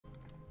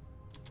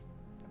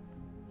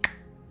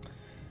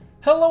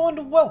Hello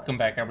and welcome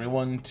back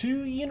everyone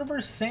to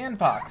Universe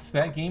Sandbox,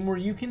 that game where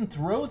you can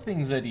throw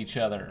things at each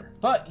other.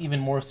 But even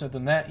more so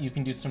than that, you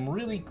can do some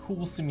really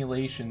cool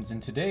simulations,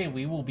 and today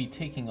we will be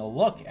taking a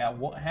look at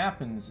what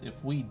happens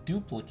if we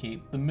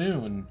duplicate the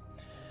moon.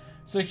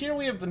 So here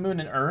we have the moon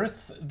and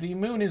Earth. The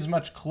moon is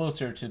much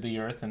closer to the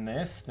Earth in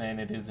this than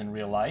it is in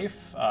real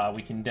life.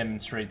 We can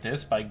demonstrate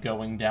this by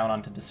going down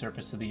onto the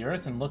surface of the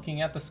Earth and looking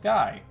at the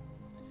sky.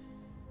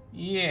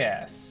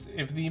 Yes,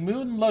 if the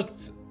moon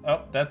looked...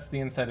 Oh, that's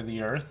the inside of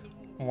the Earth.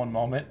 One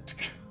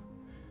moment.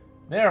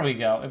 There we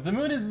go. If the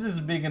moon is this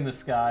big in the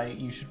sky,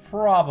 you should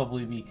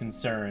probably be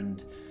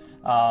concerned.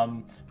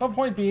 But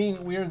point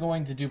being, we are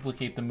going to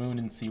duplicate the moon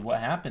and see what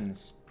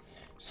happens.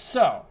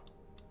 So,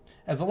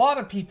 as a lot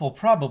of people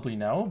probably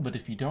know, but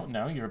if you don't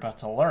know, you're about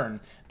to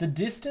learn, the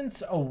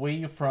distance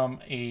away from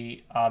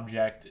an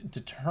object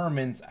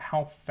determines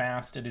how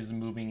fast it is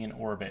moving in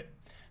orbit.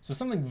 So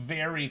something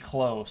very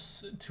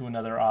close to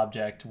another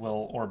object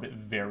will orbit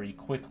very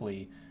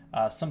quickly.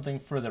 Something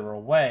further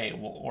away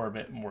will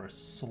orbit more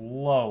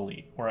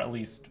slowly, or at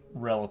least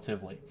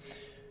relatively.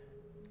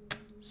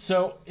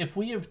 So if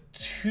we have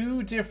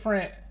two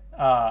different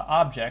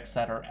objects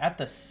that are at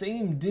the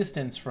same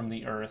distance from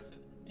the Earth,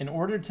 in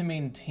order to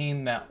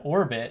maintain that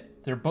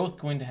orbit, they're both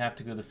going to have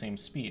to go the same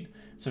speed.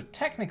 So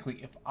technically,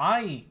 if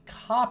I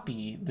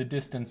copy the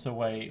distance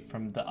away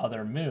from the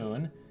other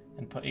moon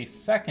and put a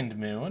second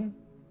moon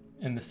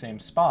in the same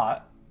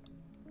spot,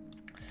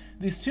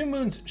 these two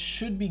moons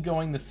should be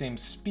going the same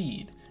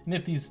speed. And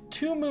if these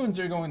two moons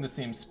are going the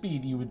same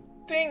speed, you would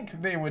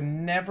think they would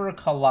never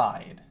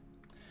collide.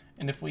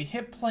 And if we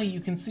hit play,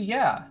 you can see,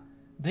 yeah,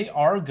 they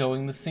are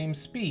going the same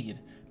speed.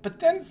 But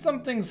then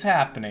something's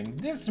happening.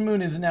 This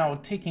moon is now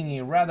taking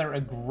a rather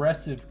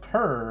aggressive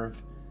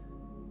curve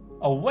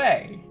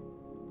away.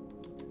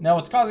 Now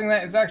what's causing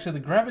that is actually the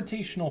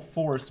gravitational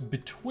force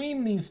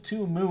between these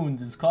two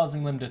moons is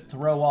causing them to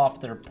throw off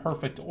their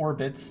perfect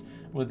orbits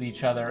with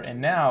each other, and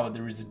now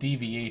there is a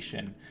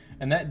deviation.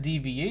 And that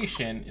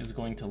deviation is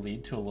going to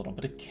lead to a little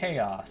bit of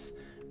chaos,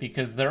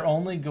 because they're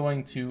only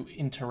going to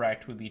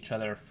interact with each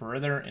other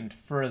further and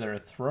further,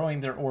 throwing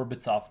their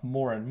orbits off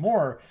more and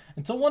more,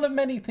 until one of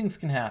many things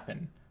can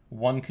happen.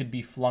 One could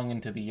be flung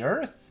into the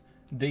Earth,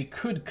 they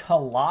could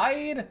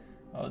collide.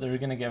 Oh, they're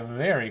gonna get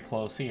very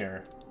close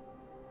here.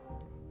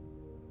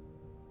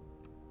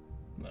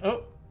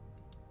 Oh,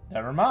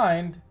 never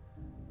mind.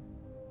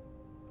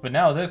 But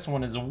now this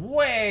one is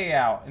way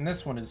out, and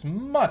this one is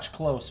much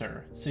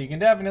closer. So you can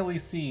definitely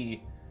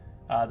see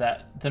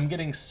that them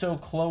getting so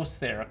close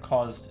there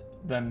caused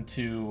them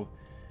to...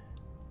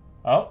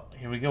 Oh,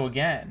 here we go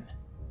again.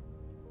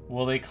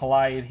 Will they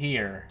collide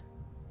here?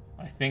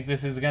 I think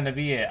this is going to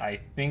be it.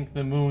 I think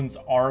the moons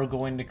are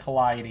going to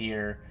collide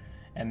here,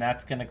 and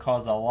that's going to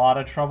cause a lot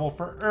of trouble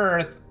for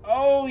Earth.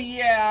 Oh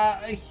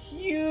yeah, a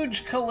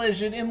huge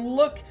collision, and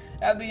look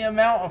at the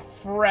amount of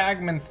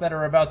fragments that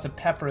are about to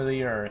pepper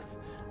the Earth.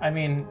 I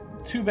mean,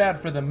 too bad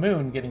for the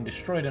moon getting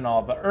destroyed and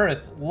all, but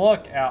Earth,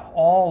 look at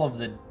all of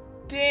the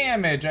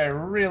damage. I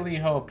really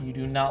hope you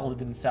do not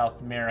live in South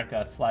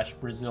America /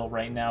 Brazil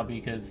right now,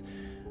 because,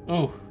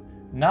 ooh,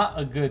 not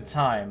a good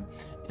time.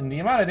 And the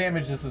amount of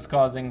damage this is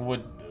causing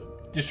would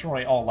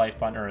destroy all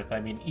life on Earth. I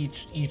mean,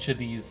 each of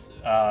these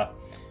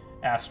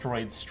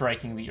asteroids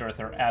striking the Earth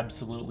are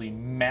absolutely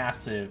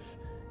massive,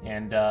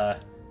 and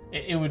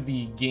it would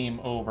be game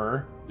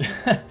over.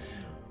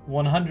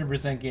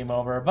 100% game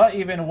over. But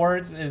even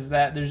worse is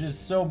that there's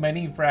just so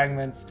many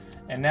fragments,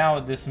 and now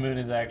this moon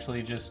is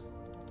actually just...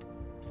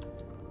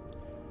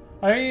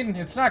 I mean,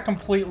 it's not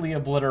completely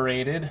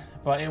obliterated,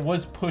 but it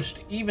was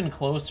pushed even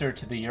closer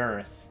to the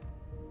Earth.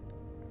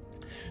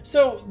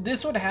 So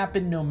this would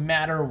happen no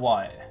matter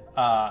what,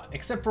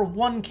 except for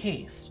one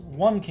case.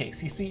 One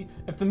case. You see,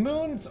 if the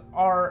moons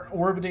are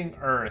orbiting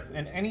Earth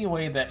in any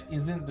way that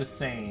isn't the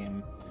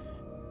same,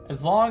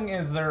 as long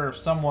as they're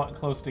somewhat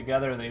close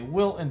together, they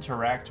will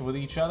interact with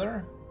each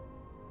other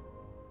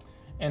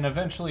and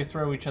eventually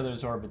throw each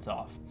other's orbits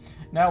off.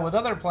 Now, with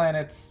other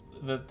planets,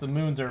 the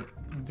moons are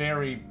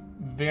very,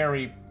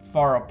 very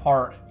far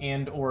apart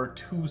and or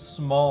too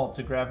small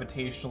to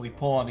gravitationally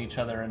pull on each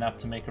other enough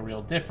to make a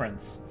real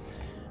difference.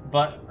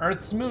 But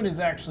Earth's moon is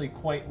actually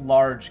quite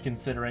large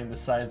considering the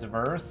size of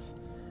Earth,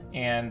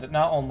 and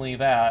not only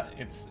that,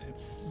 it's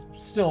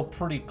still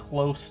pretty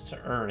close to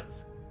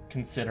Earth,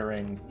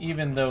 considering,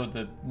 even though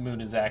the moon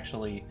is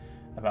actually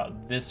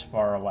about this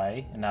far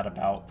away and not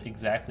about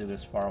exactly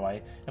this far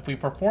away. If we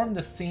perform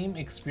the same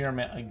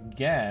experiment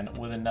again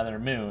with another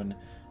moon,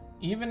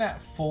 even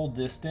at full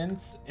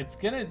distance, it's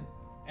gonna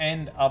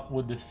end up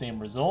with the same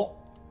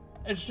result.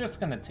 It's just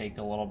gonna take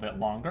a little bit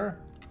longer,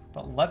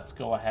 but let's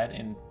go ahead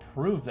and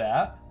prove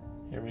that.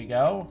 Here we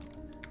go.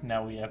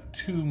 Now we have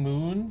two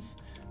moons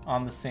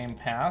on the same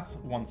path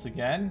once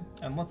again,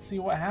 and let's see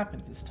what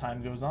happens as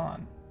time goes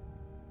on.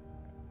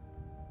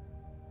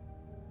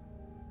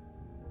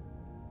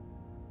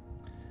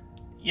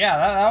 Yeah,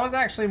 that was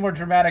actually more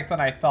dramatic than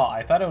I thought.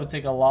 I thought it would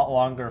take a lot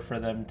longer for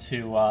them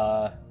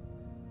to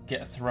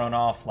get thrown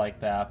off like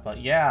that, but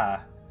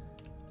yeah.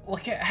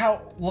 Look at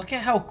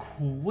how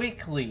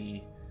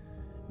quickly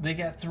they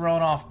get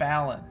thrown off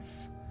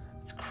balance.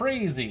 It's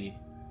crazy.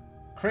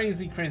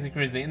 Crazy, crazy,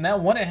 crazy. And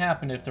that wouldn't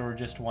happen if there were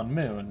just one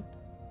moon.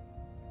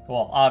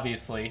 Well,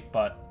 obviously,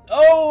 but...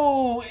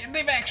 Oh!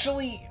 They've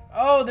actually...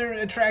 Oh, they're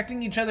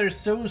attracting each other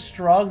so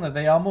strong that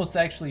they almost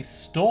actually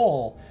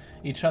stole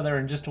each other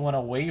and just went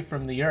away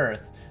from the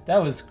Earth. That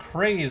was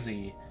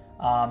crazy.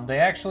 They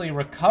actually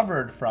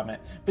recovered from it.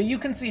 But you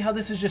can see how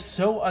this is just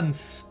so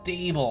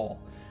unstable.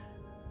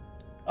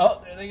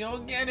 Oh, there they go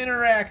again,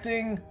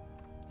 interacting.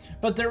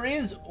 But there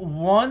is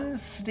one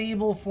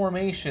stable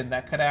formation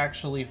that could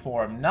actually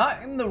form.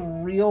 Not in the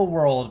real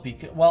world,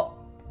 because, well,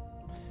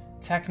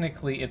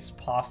 technically it's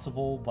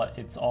possible, but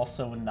it's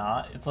also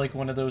not. It's like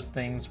one of those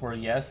things where,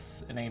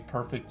 yes, in a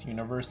perfect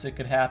universe it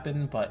could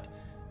happen, but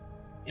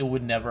it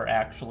would never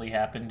actually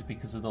happen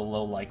because of the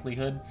low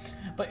likelihood.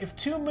 But if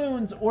two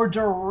moons are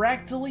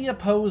directly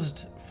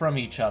opposed from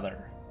each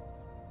other,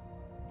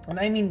 and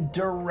I mean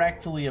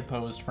directly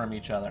opposed from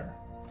each other,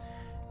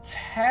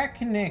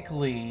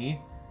 technically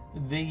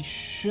they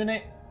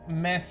shouldn't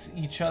mess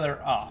each other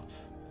up.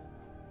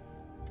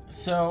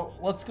 So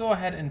let's go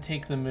ahead and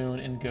take the moon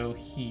and go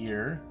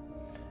here.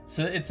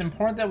 So it's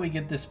important that we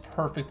get this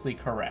perfectly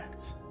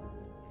correct.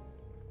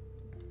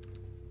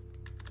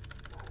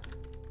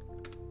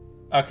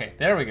 Okay,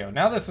 there we go.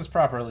 Now this is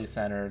properly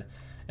centered.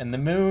 And the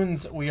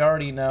moons, we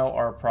already know,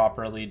 are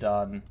properly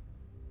done.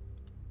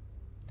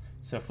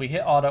 So if we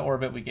hit auto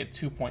orbit, we get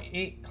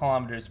 2.8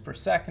 kilometers per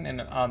second. And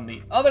on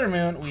the other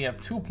moon, we have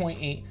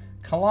 2.8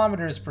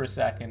 kilometers per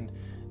second.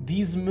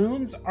 These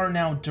moons are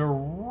now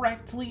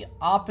directly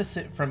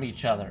opposite from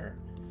each other.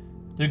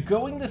 They're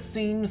going the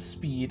same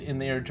speed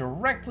and they are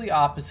directly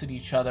opposite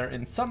each other,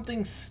 and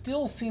something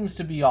still seems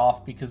to be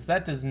off because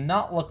that does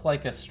not look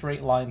like a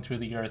straight line through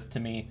the Earth to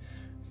me.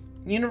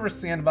 Universe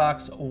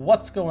Sandbox,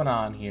 what's going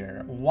on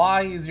here?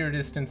 Why is your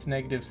distance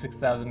negative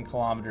 6,000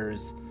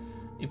 kilometers?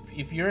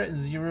 If you're at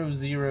 0,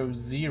 0,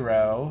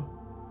 0,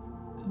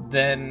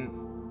 then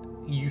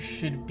you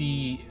should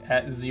be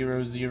at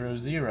 0, 0,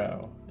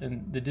 0,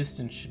 and the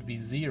distance should be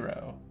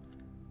 0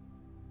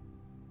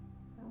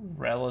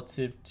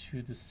 relative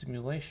to the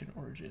simulation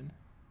origin.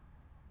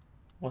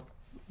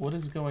 What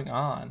is going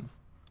on?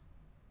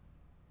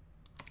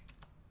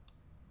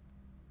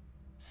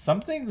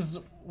 Something's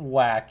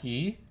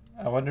wacky.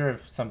 I wonder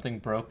if something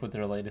broke with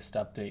their latest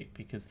update,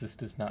 because this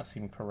does not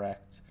seem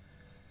correct.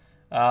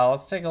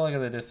 Let's take a look at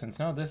the distance.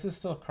 No, this is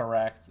still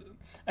correct.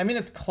 I mean,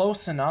 it's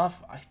close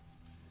enough. I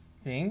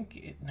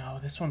think... No,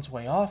 this one's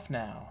way off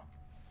now.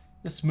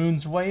 This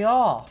moon's way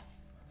off.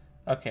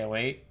 Okay,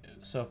 wait.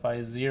 So if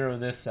I zero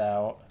this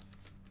out...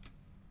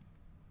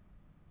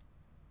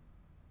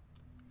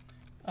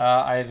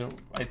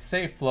 I'd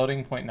say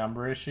floating point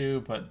number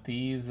issue, but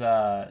these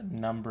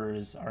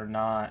numbers are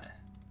not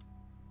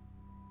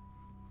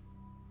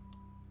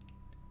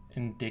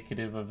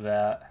indicative of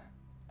that.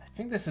 I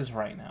think this is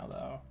right now,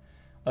 though.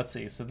 Let's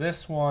see. So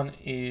this one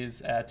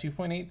is at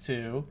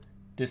 2.82,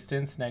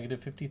 distance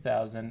negative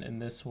 50,000,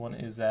 and this one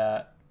is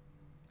at,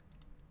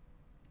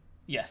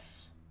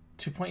 yes,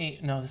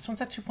 2.8. No, this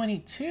one's at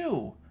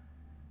 2.82.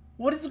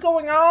 What is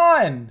going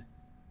on?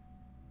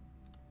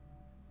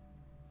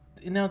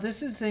 Now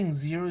this is saying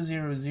 0,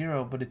 0,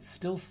 0, but it's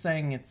still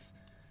saying it's...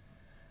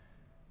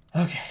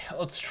 Okay,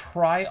 let's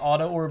try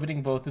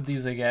auto-orbiting both of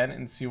these again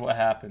and see what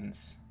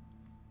happens.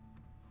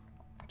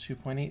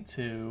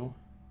 2.82.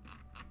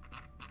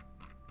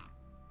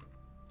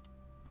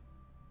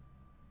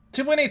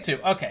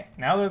 2.82. Okay,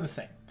 now they're the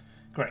same.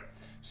 Great.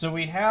 So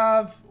we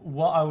have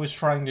what I was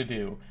trying to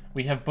do.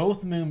 We have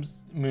both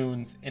moons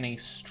in a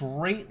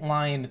straight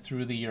line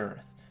through the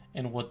Earth.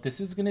 And what this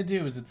is going to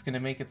do is it's going to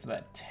make it so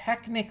that,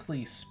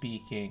 technically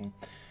speaking,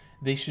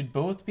 they should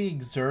both be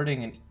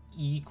exerting an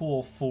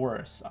equal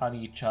force on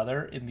each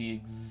other in the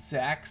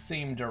exact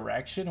same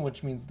direction,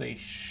 which means they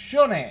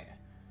shouldn't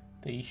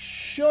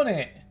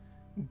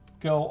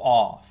go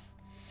off.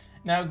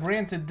 Now,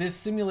 granted, this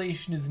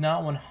simulation is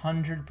not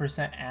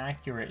 100%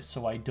 accurate,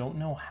 so I don't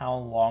know how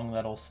long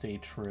that'll stay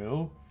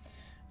true.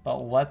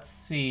 But let's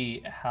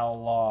see how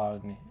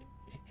long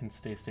it can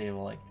stay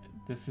stable. Like,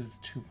 this is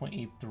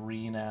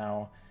 2.83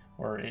 now,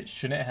 or it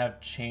shouldn't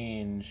have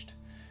changed.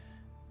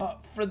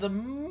 But for the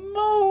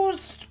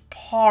most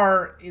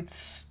part, it's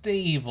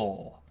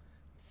stable.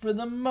 For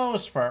the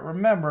most part.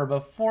 Remember,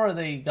 before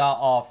they got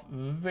off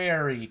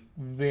very,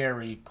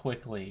 very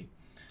quickly.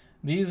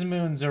 These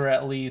moons are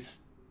at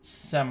least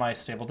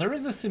semi-stable. There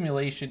is a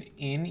simulation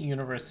in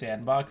Universe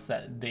Sandbox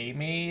that they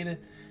made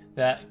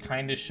that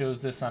kind of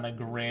shows this on a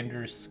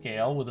grander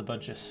scale with a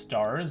bunch of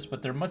stars,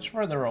 but they're much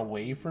farther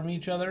away from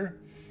each other.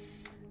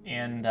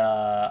 And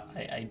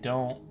I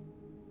don't...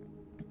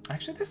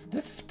 Actually, this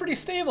is pretty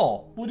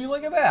stable. Would you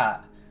look at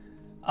that?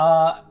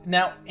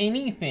 Now,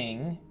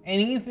 anything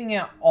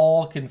at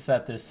all can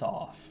set this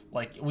off.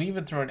 Like, we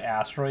even throw an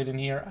asteroid in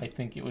here, I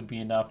think it would be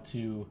enough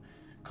to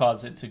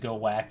cause it to go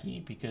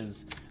wacky,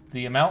 because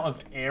the amount of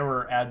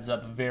error adds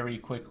up very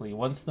quickly.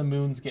 Once the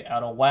moons get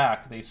out of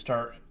whack, they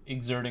start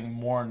exerting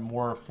more and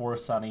more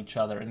force on each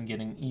other and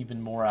getting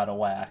even more out of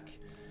whack.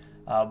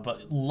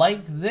 But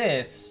like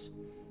this,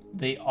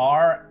 they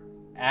are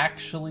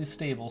actually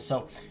stable.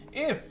 So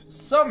if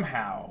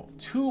somehow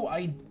two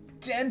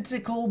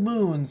identical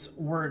moons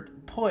were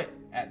put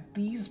at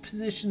these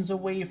positions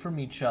away from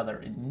each other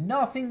and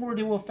nothing were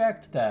to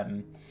affect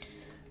them,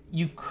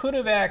 you could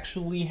have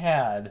actually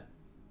had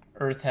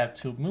Earth have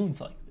two moons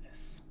like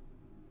this.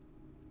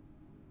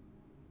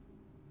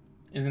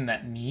 Isn't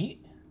that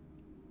neat?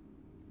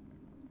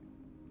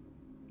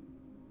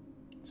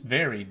 It's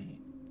very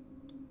neat.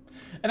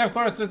 And of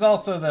course, there's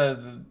also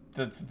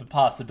the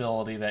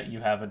possibility that you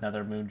have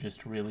another moon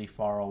just really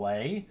far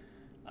away.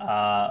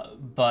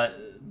 But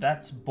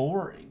that's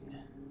boring.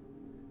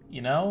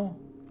 You know?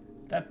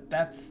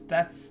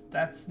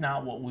 That's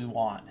not what we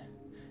want.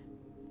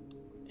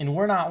 And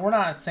we're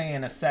not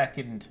saying a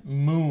second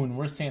moon,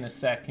 we're saying a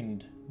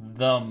second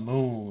the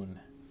moon.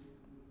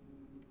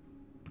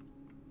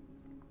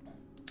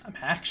 I'm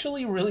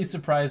actually really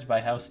surprised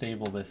by how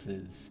stable this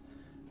is.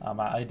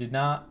 I did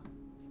not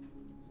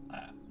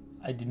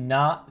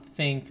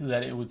think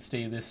that it would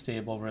stay this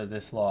stable for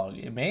this long.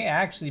 It may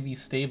actually be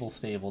stable.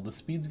 The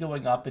speed's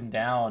going up and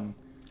down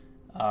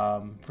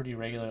pretty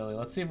regularly.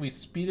 Let's see if we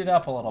speed it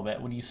up a little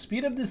bit. When you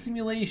speed up the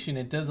simulation,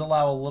 it does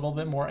allow a little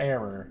bit more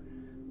error.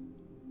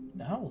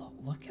 No,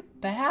 look at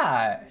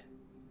that.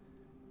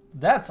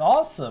 That's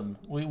awesome.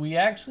 We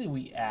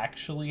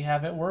actually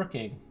have it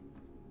working.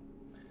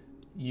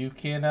 You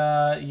can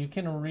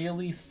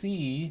really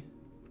see.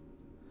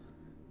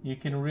 You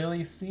can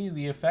really see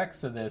the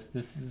effects of this.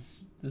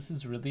 This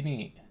is really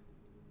neat.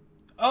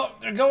 Oh,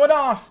 they're going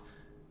off.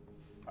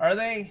 Are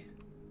they?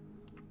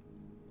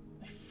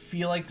 I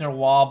feel like they're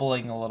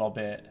wobbling a little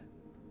bit.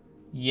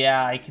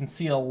 Yeah, I can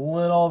see a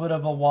little bit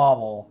of a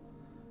wobble.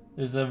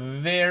 There's a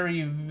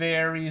very,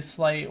 very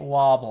slight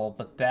wobble,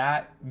 but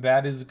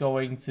that is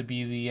going to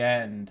be the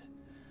end,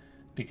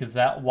 because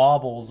that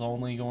wobble is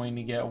only going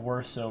to get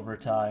worse over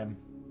time.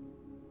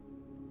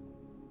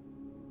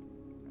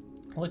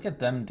 Look at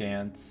them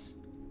dance.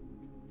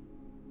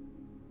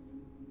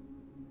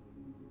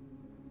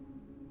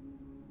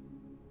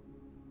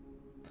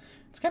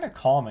 It's kind of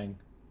calming.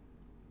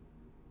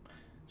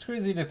 It's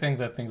crazy to think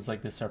that things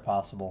like this are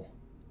possible.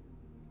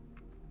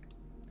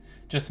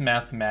 Just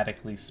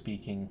mathematically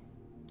speaking.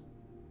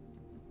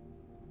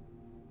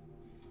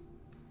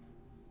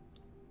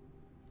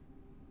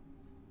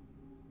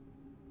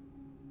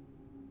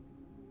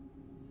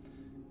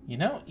 You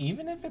know,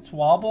 even if it's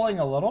wobbling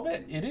a little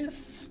bit, it is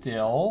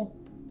still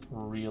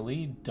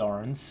really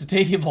darn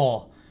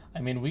stable.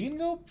 I mean, we can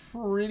go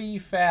pretty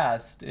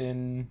fast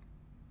in...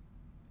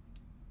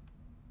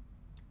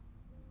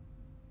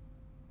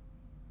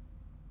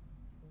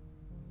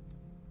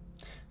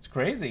 It's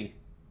crazy.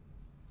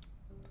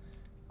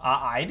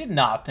 I did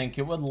not think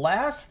it would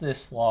last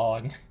this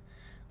long.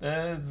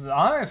 It's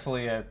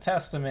honestly a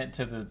testament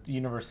to the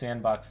Universe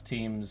Sandbox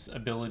team's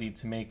ability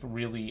to make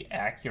really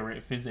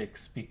accurate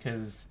physics,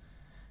 because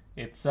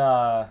it's,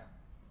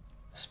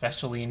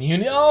 especially in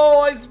Uni.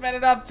 Oh, I sped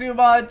it up too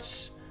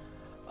much!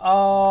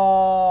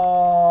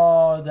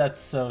 Oh, that's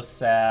so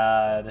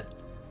sad.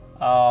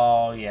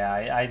 Oh,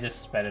 yeah, I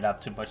just sped it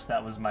up too much.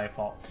 That was my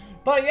fault.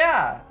 But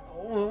yeah,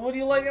 what do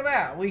you like of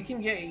that? We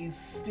can get a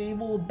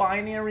stable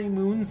binary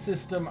moon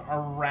system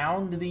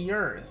around the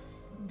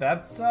Earth.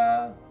 That's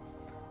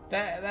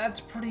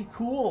pretty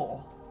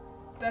cool.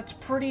 That's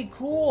pretty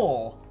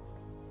cool.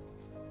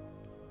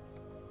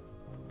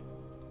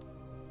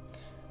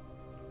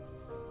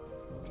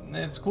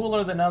 It's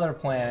cooler than other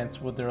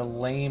planets with their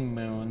lame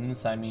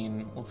moons. I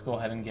mean, let's go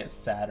ahead and get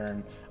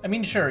Saturn. I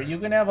mean, sure, you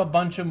can have a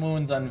bunch of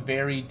moons on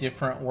very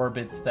different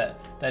orbits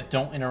that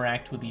don't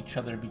interact with each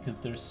other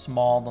because they're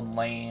small and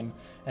lame,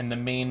 and the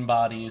main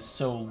body is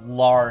so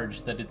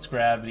large that its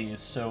gravity is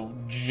so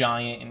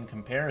giant in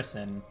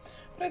comparison.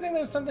 But I think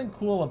there's something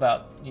cool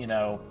about, you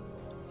know,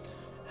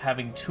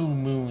 having two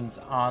moons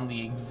on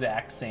the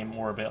exact same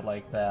orbit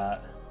like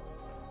that.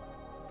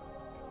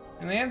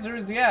 And the answer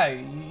is yeah,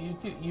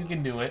 you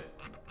can do it.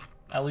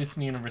 At least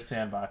in Universe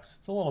Sandbox.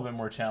 It's a little bit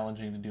more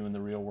challenging to do in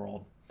the real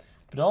world.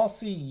 But I'll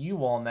see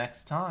you all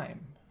next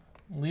time.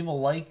 Leave a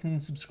like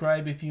and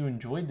subscribe if you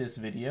enjoyed this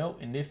video,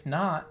 and if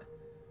not,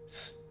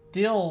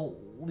 still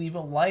leave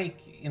a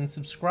like and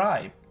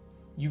subscribe.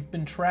 You've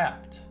been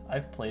trapped.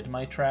 I've played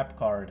my trap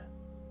card.